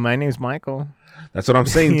 I mean, my name's Michael. That's what I'm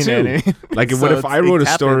saying too. What I mean? Like, so what if I wrote a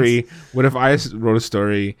story? What if I wrote a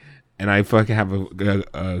story and I fucking have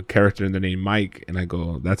a character in the name Mike, and I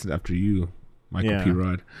go, "That's after you." Michael P.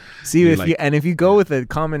 Rod. See, if you go with a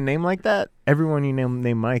common name like that, everyone you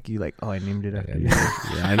name Mike, you like, oh, I named it after you.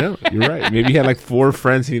 Yeah, I know. You're right. Maybe he had like 4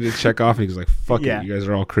 friends he needed to check off, and he was like, "Fuck it, you guys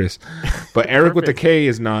are all Chris." But Eric with the K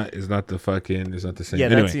is not the same. Yeah,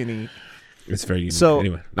 anyway, that's unique. It's very unique. So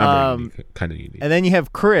anyway, not very unique, kind of unique. And then you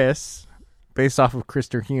have Chris, based off of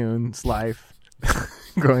Krister Hune's life,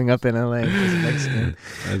 growing up in LA as a Mexican.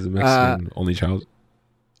 As a Mexican only child.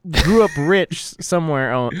 Grew up rich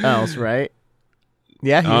somewhere else, right?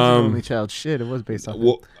 Yeah, he was an only child. Shit, it was based off.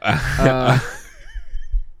 Well,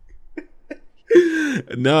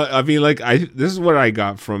 no, I mean, like, this is what I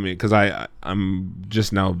got from it, because I'm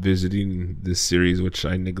just now visiting this series, which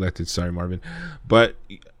I neglected. Sorry, Marvin, but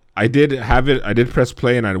I did have it. I did press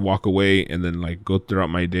play, and I'd walk away, and then like go throughout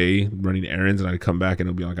my day running errands, and I'd come back, and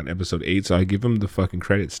it'll be like on episode 8. So I give him the fucking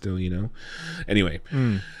credit still, you know. Anyway,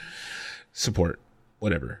 support,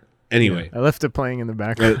 whatever. Anyway, I left it playing in the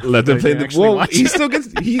background. Let them play. He still gets.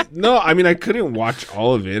 No, I mean, I couldn't watch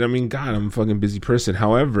all of it. I mean, God, I'm a fucking busy person.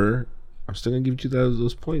 However, I'm still gonna give you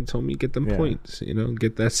those points, homie. Get them points. You know,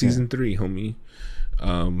 get that season 3, homie.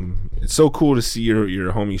 It's so cool to see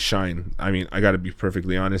your homie shine. I mean, I gotta be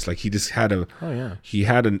perfectly honest. Like, he just had an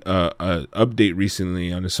update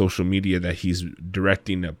recently on his social media that he's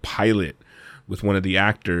directing a pilot with one of the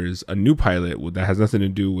actors, a new pilot that has nothing to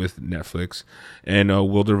do with Netflix, and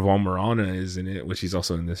Wilder Valderrama is in it, which he's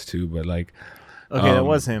also in this too. But like, okay, that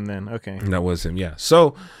was him then. Okay, that was him. Yeah.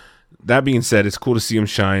 So that being said, it's cool to see him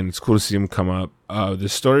shine. It's cool to see him come up. The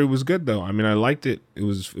story was good though. I mean, I liked it. It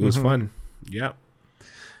was fun. Yeah.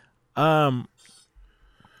 So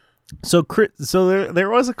there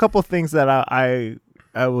was a couple things that I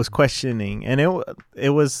was questioning, and it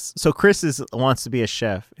was so Chris wants to be a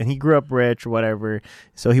chef, and he grew up rich or whatever,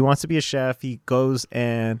 so he wants to be a chef. He goes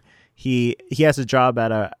and he has a job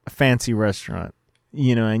at a fancy restaurant,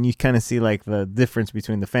 you know, and you kind of see like the difference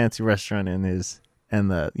between the fancy restaurant and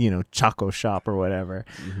the, you know, Choco shop or whatever.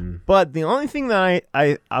 But the only thing that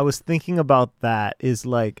I was thinking about that is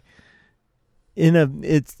like,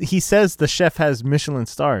 he says the chef has Michelin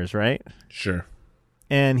stars, right? Sure.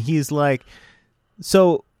 And he's like,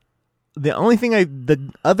 so the only thing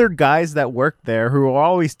the other guys that work there who are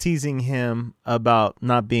always teasing him about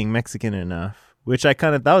not being Mexican enough, which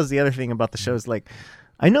that was the other thing about the show, is like,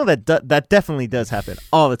 I know that definitely does happen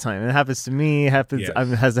all the time. It happens to me. It happens.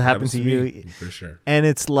 Yes. Has it happened to you? For sure. And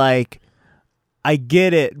it's like, I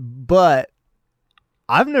get it, but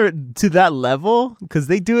I've never to that level, because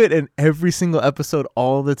they do it in every single episode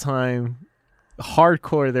all the time.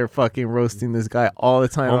 Hardcore, they're fucking roasting this guy all the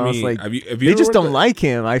time. I was like, have you they just don't like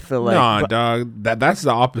him. I feel like, nah, dog. That's the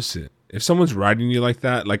opposite. If someone's riding you like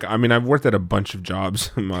that, like, I mean, I've worked at a bunch of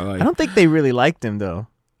jobs in my life. I don't think they really liked him though,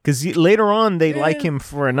 because later on they like him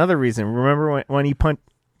for another reason. Remember when he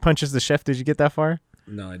punches the chef? Did you get that far?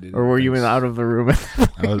 No, I didn't. Or were you out of the room?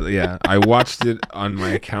 I watched it on my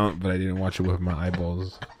account, but I didn't watch it with my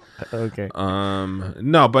eyeballs. Okay.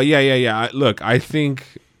 No, but yeah. Look, I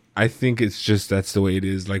think it's just, that's the way it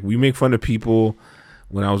is. Like, we make fun of people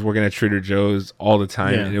when I was working at Trader Joe's all the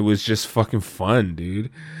time, and it was just fucking fun, dude.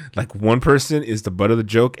 Like, one person is the butt of the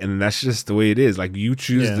joke, and that's just the way it is. Like, you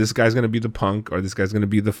choose this guy's gonna be the punk, or this guy's gonna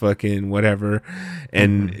be the fucking whatever,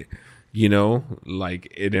 and you know,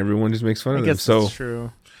 like, everyone just makes fun of them. So that's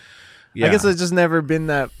true. Yeah. I guess I've just never been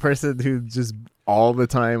that person who just all the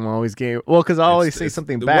time always gave. Well, because I always say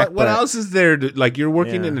something back. What else is there? Like, you're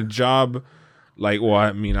working in a job. Like, well,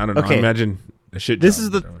 I mean, I don't know. Okay. Imagine a shit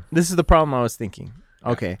job. This is the problem I was thinking.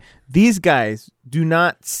 Okay, these guys do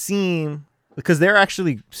not seem, because they're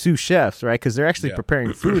actually sous chefs, right? Because they're actually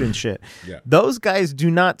preparing food and shit. Yeah. Those guys do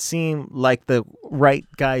not seem like the right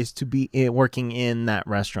guys to be working in that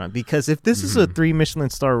restaurant. Because if this is a 3 Michelin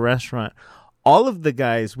star restaurant, all of the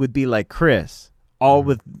guys would be like Chris, all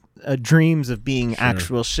with dreams of being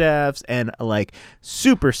actual chefs, and like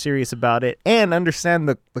super serious about it, and understand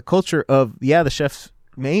the culture of, the chef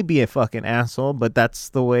may be a fucking asshole, but that's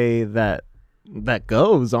the way that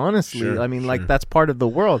goes, honestly. I mean, like, that's part of the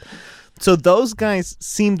world. So those guys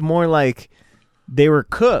seemed more like they were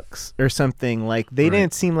cooks or something. Like, they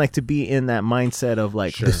didn't seem like to be in that mindset of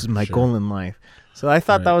like, this is my goal in life. So I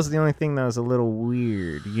thought that was the only thing that was a little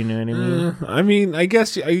weird. You know what I mean? I mean, I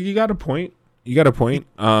guess you got a point. You got a point.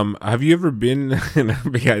 Have you ever been in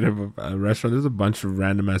a restaurant? There's a bunch of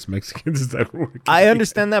random ass Mexicans that work. I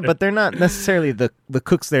understand that, but they're not necessarily the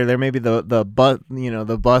cooks there. They're maybe the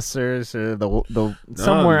bussers or the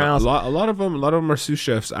somewhere else. A lot of them are sous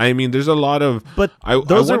chefs. I mean, there's a lot of. But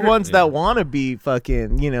those are ones that want to be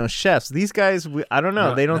fucking chefs. These guys, I don't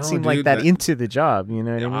know. They don't seem like that into the job. You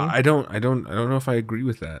know what I mean? I don't know if I agree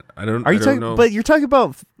with that. I don't. Are you talking? Know. But you're talking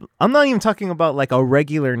about. I'm not even talking about like a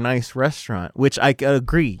regular nice restaurant, which I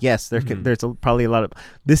agree. Yes, there's probably a lot of.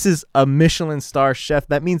 This is a Michelin star chef.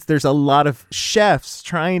 That means there's a lot of chefs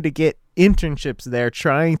trying to get internships there,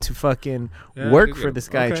 trying to fucking work for this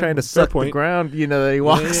guy, trying to suck the ground. That he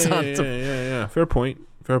walks on. Yeah. Fair point.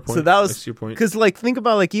 So that was your point. Because like think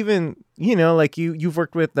about like even like you've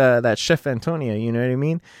worked with that chef Antonia. You know what I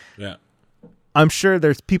mean? Yeah. I'm sure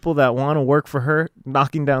there's people that want to work for her,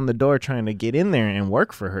 knocking down the door, trying to get in there and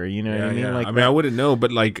work for her. You know what I mean? Yeah. Like, I wouldn't know, but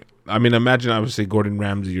like, imagine I would say Gordon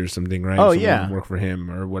Ramsay or something, right? Oh, Someone would work for him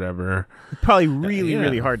or whatever. Probably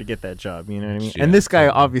really hard to get that job. You know what I mean? And this guy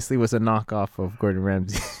obviously was a knockoff of Gordon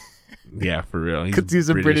Ramsay. Yeah, for real. Because he was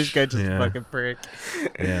a British guy, just a fucking prick.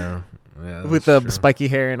 Yeah. With the spiky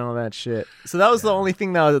hair and all that shit. So that was the only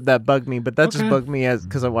thing that bugged me, but that just bugged me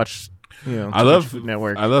because I watched. I love Food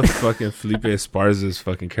Network. I love fucking Felipe Esparza's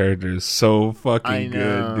fucking character is so fucking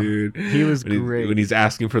good, dude. He was great. When he's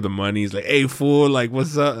asking for the money, he's like, "Hey, fool, like,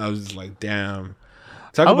 what's up?" I was just like, "Damn."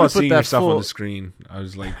 Talk about seeing yourself on the screen. I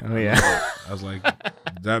was like, "Oh yeah." I was like,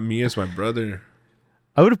 "That me as my brother."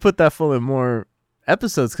 I would have put that fool in more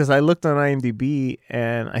episodes because I looked on IMDb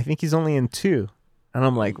and I think he's only in 2, and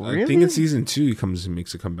I'm like, really? I think in season 2 he comes and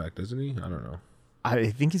makes a comeback, doesn't he? I don't know.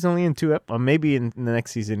 I think he's only in 2 maybe in the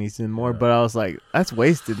next season he's in more, but I was like, that's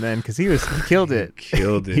wasted, man, because he killed it.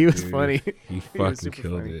 He was funny. He fucking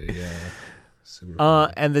killed it. Yeah.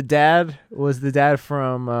 Super and the dad was the dad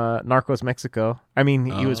from Narcos Mexico. I mean,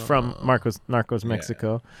 he was from Narcos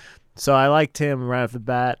Mexico. So I liked him right off the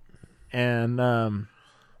bat, and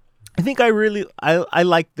I think I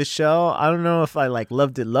liked the show. I don't know if I like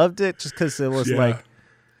loved it just because it was like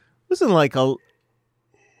it wasn't like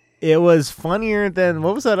it was funnier than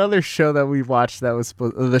what was that other show that we watched that was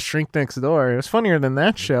The Shrink Next Door. It was funnier than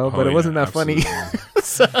that show, but it wasn't that funny.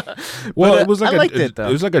 Well, it was like I liked it though.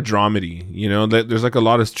 It was like a dramedy, there's like a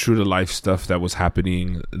lot of true to life stuff that was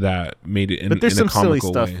happening that made it but there's in some a silly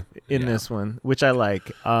comical stuff way. in this one, which I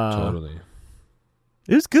like. Totally.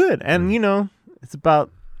 It was good, and it's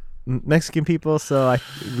about Mexican people, so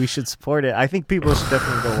we should support it. I think people should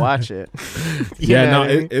definitely go watch it.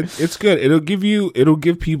 It's good. It'll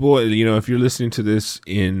give people, if you're listening to this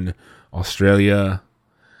in Australia,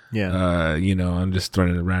 I'm just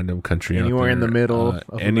throwing a random country anywhere out there, in the middle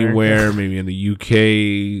of anywhere, America. maybe in the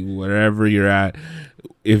UK, wherever you're at.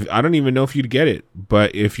 If I don't even know if you'd get it,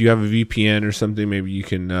 but if you have a VPN or something, maybe you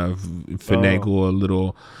can finagle a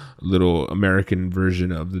little American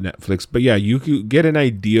version of the Netflix. But yeah, you could get an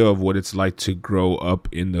idea of what it's like to grow up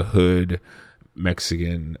in the hood,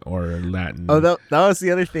 Mexican or Latin. Oh, that was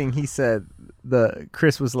the other thing he said.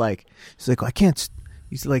 Chris was like, he's like, I can't.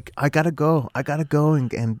 He's like, I gotta go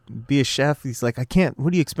and be a chef. He's like, I can't.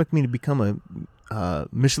 What do you expect me to become a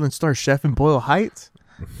Michelin star chef in Boyle Heights?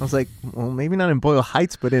 I was like, well, maybe not in Boyle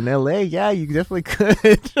Heights, but in LA, yeah, you definitely could.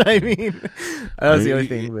 I mean, that was the other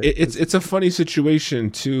thing. But it's a funny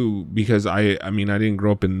situation too, because I didn't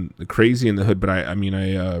grow up in crazy in the hood, but I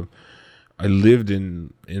lived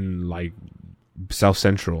in like South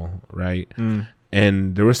Central, right?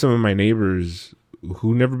 And there were some of my neighbors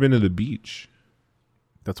who never been to the beach.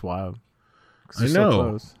 That's wild. I know. So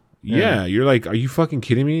close. Yeah, you're like, are you fucking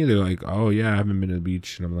kidding me? They're like, oh yeah, I haven't been to the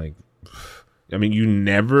beach, and I'm like, you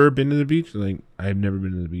never been to the beach? They're like, I've never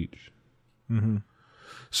been to the beach. Mm-hmm.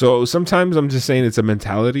 So sometimes I'm just saying it's a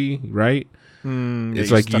mentality, right?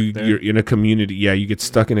 It's like you're in a community. Yeah, you get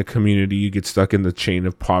stuck in a community. You get stuck in the chain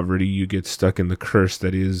of poverty. You get stuck in the curse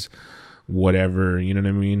that is whatever. You know what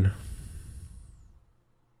I mean?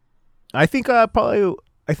 I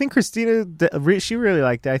think Christina, she really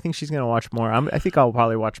liked it. I think she's going to watch more. I think I'll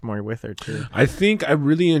probably watch more with her too. I think I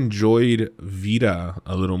really enjoyed Vida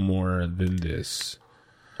a little more than this.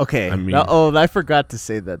 Okay. I forgot to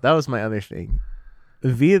say that. That was my other thing.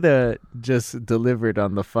 Vida just delivered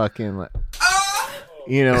on the fucking,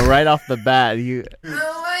 right off the bat. You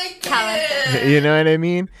know what I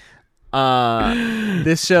mean?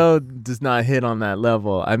 This show does not hit on that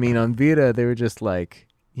level. I mean, on Vida, they were just like,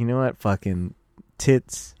 you know what? Fucking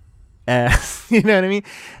tits, ass, you know what I mean?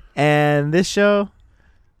 And this show,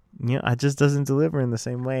 it just doesn't deliver in the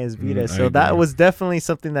same way as Vida. So that was definitely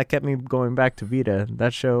something that kept me going back to Vida.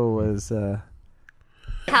 That show was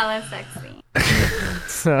hella sexy.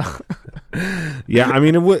 So Yeah, I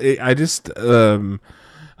mean, I just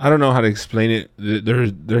I don't know how to explain it.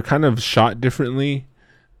 They're kind of shot differently.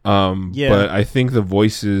 But I think the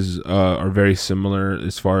voices are very similar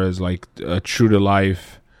as far as like true to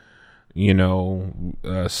life,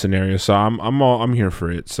 scenario. So I'm here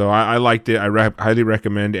for it. So I liked it. I highly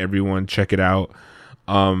recommend everyone check it out.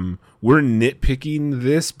 We're nitpicking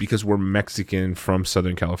this because we're Mexican from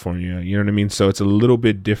Southern California. You know what I mean? So it's a little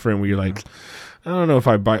bit different where you're like, I don't know if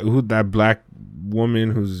I buy that black woman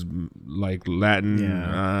who's like Latin.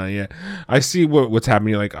 Yeah. I see what's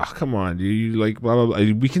happening. You're like, oh, come on, dude. You like blah, blah,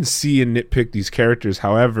 blah. We can see and nitpick these characters.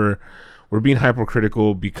 However, we're being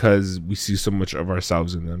hypercritical because we see so much of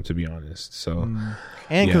ourselves in them, to be honest. So,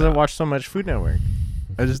 and because I watch so much Food Network,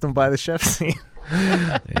 I just don't buy the chef scene.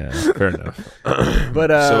 Yeah, fair enough. But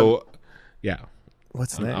so, yeah.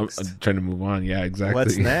 What's next? I'm trying to move on. Yeah, exactly.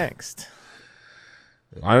 What's next?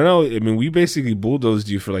 I don't know. I mean, we basically bulldozed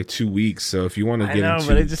you for like 2 weeks. So if you want to get into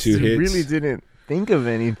but I just two hits, really didn't think of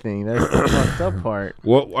anything. That's the fucked up part.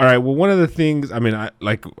 Well, all right. Well, one of the things, I mean,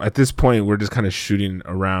 at this point, we're just kind of shooting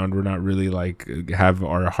around. We're not really like have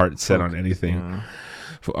our heart set on anything,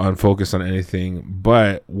 on focus on anything.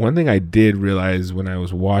 But one thing I did realize when I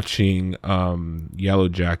was watching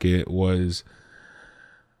Yellowjacket was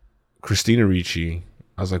Christina Ricci.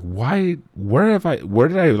 I was like, where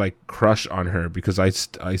did I like crush on her? Because I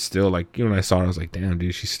still like, when I saw her, I was like, damn,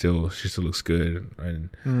 dude, she still looks good.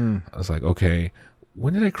 And I was like, okay,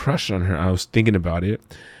 when did I crush on her? I was thinking about it,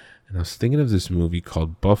 and I was thinking of this movie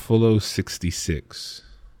called Buffalo 66.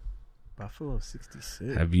 Buffalo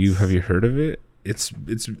 66. Have you heard of it?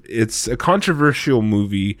 It's a controversial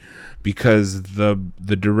movie because the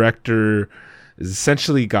director is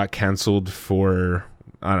essentially got canceled for,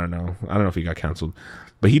 I don't know if he got canceled,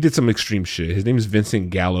 but he did some extreme shit. His name is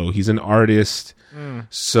Vincent Gallo. He's an artist.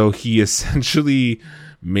 So he essentially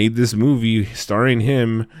made this movie starring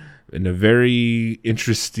him in a very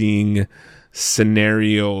interesting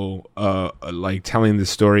scenario, like telling the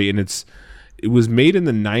story. And it was made in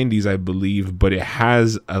the 90s, I believe, but it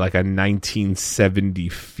has like a 1970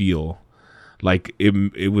 feel. Like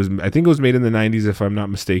it was, I think it was made in the 90s, if I'm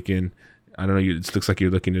not mistaken. I don't know. It looks like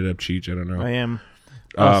you're looking it up, Cheech. I don't know. I am.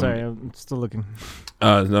 Sorry, I'm still looking.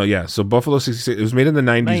 No, yeah. So Buffalo 66. It was made in the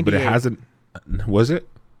 90s, but it hasn't. Was it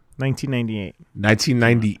 1998?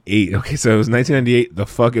 1998. Okay, so it was 1998. The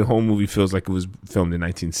fucking whole movie feels like it was filmed in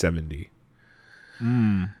 1970.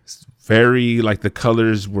 It's very like the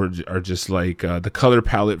colors are just like the color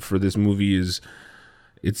palette for this movie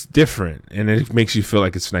it's different, and it makes you feel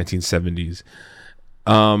like it's 1970s.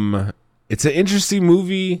 It's an interesting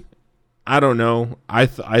movie. I don't know. I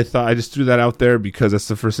thought I just threw that out there because that's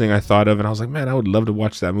the first thing I thought of, and I was like, man, I would love to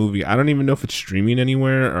watch that movie. I don't even know if it's streaming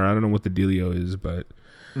anywhere, or I don't know what the dealio is, but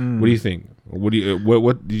what do you think? What do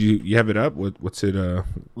you have it up? What's it?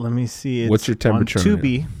 Let me see. What's your temperature? On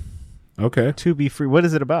Tubi. Okay. Tubi free. What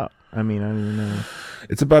is it about? I mean, I don't even know.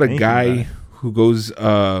 It's about a guy who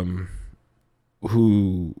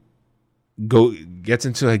gets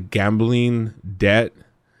into a gambling debt.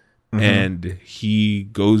 And he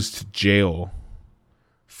goes to jail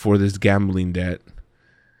for this gambling debt.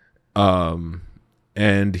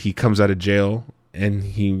 And he comes out of jail and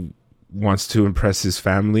he wants to impress his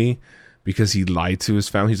family because he lied to his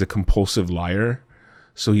family. He's a compulsive liar.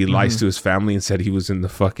 So he lies to his family and said he was in the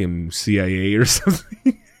fucking CIA or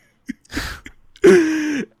something.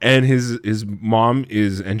 And his mom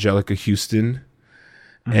is Angelica Houston.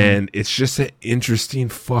 And it's just an interesting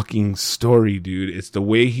fucking story, dude. It's the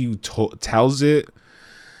way he tells it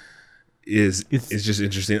is just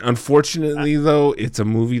interesting. Unfortunately, though, it's a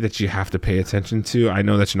movie that you have to pay attention to. I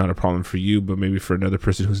know that's not a problem for you, but maybe for another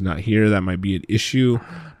person who's not here, that might be an issue.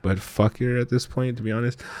 But fuck her at this point, to be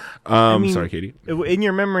honest. Sorry, Katie. In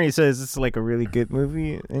your memory, so is this like a really good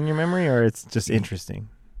movie in your memory, or it's just interesting?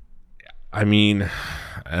 I mean,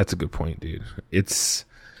 that's a good point, dude. It's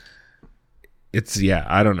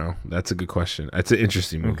I don't know. That's a good question. It's an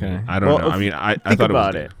interesting movie. Okay. I don't know. I mean, I thought it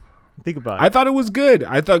was good. Think about it. I thought it was good.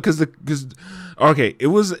 I thought because it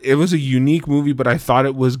was a unique movie, but I thought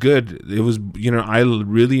it was good. It was, I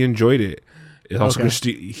really enjoyed it. It also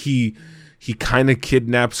he kind of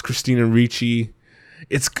kidnaps Christina Ricci.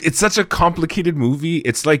 It's such a complicated movie.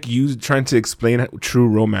 It's like you trying to explain true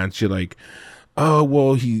romance. You're like, oh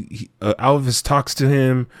well, he Elvis talks to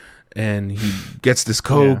him. And he gets this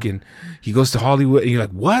coke and he goes to Hollywood and you're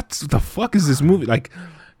like, what the fuck is this movie? Like,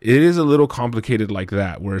 it is a little complicated like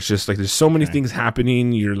that, where it's just like there's so many things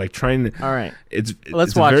happening. You're like trying to. All right,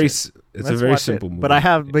 let's watch it. It's a very simple movie.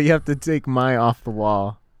 But you have to take my off the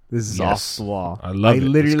wall. This is off the wall. I love it. I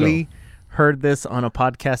literally heard this on a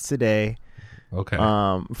podcast today. Okay.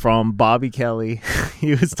 From Bobby Kelly.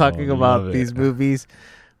 He was talking about these movies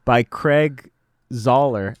by Craig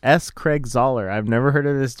Zoller. Craig Zoller. I've never heard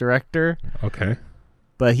of this director. Okay.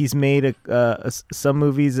 But he's made some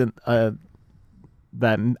movies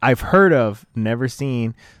that I've heard of, never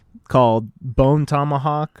seen, called Bone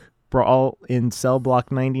Tomahawk, Brawl in Cell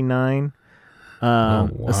Block 99,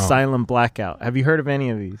 Asylum Blackout. Have you heard of any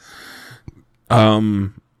of these?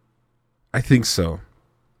 I think so.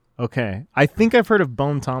 Okay. I think I've heard of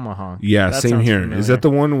Bone Tomahawk. Yeah, That same sounds here. familiar. Is that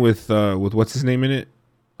the one with what's his name in it?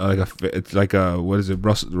 It's like a what is it?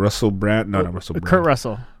 Russell Brand? No, not Russell Brand. Kurt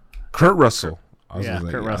Russell. Kurt Russell.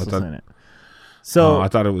 Kurt Russell's in it. So I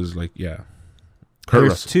thought it was like Kurt there's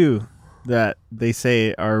Russell. two that they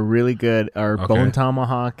say are really good are Bone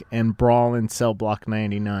Tomahawk and Brawl in Cell Block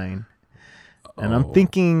 99. And I'm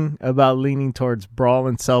thinking about leaning towards Brawl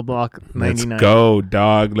in Cell Block 99. Let's go,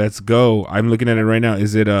 dog. Let's go. I'm looking at it right now.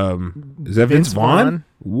 Is that Vince Vaughn?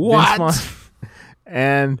 What? Vince Vaughn.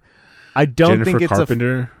 And I don't Jennifer think it's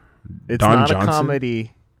Carpenter? it's Don not Johnson? a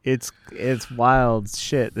comedy. It's wild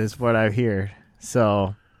shit is what I've heard.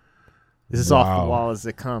 So this is off the wall as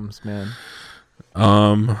it comes, man.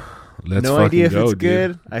 Let's no fucking idea if go, it's dude.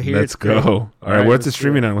 good. I hear Let's it's great. go. All right, what's it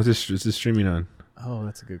streaming on? What's it streaming on? Oh,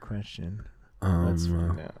 that's a good question. Let's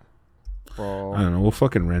find out. Brawl. I don't know. We'll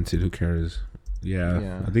fucking rent it. Who cares?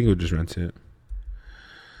 Yeah. I think we'll just rent it.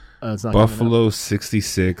 It's not Buffalo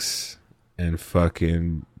 66 and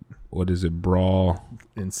fucking what is it? Brawl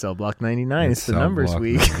in Cell Block 99. It's the numbers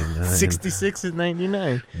week. 66 and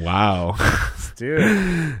 99. Wow,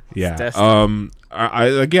 dude. Yeah. I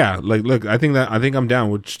look. I think I'm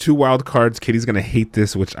down with 2 wild cards. Kitty's gonna hate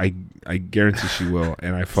this, which I guarantee she will,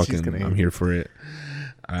 and I'm here for it.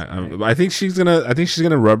 I think she's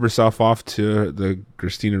gonna rub herself off to the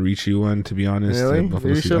Christina Ricci one. To be honest, really,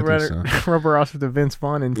 maybe she'll rub her off with the Vince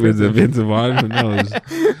Vaughn and with the Vince Vaughn. Who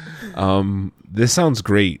knows? This sounds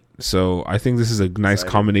great. So I think this is a nice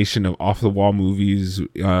combination of off the wall movies.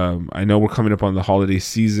 I know we're coming up on the holiday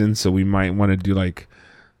season, so we might want to do like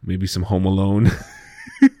maybe some Home Alone.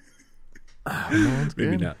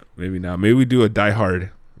 Maybe not. Maybe we do a Die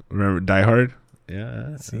Hard. Remember Die Hard?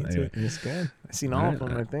 Yeah, it's good. I've seen all of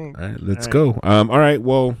them, I think. All right, let's go. All right,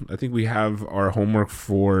 well, I think we have our homework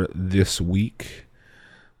for this week.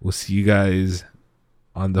 We'll see you guys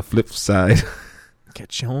on the flip side.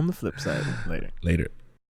 Catch you on the flip side later. Later.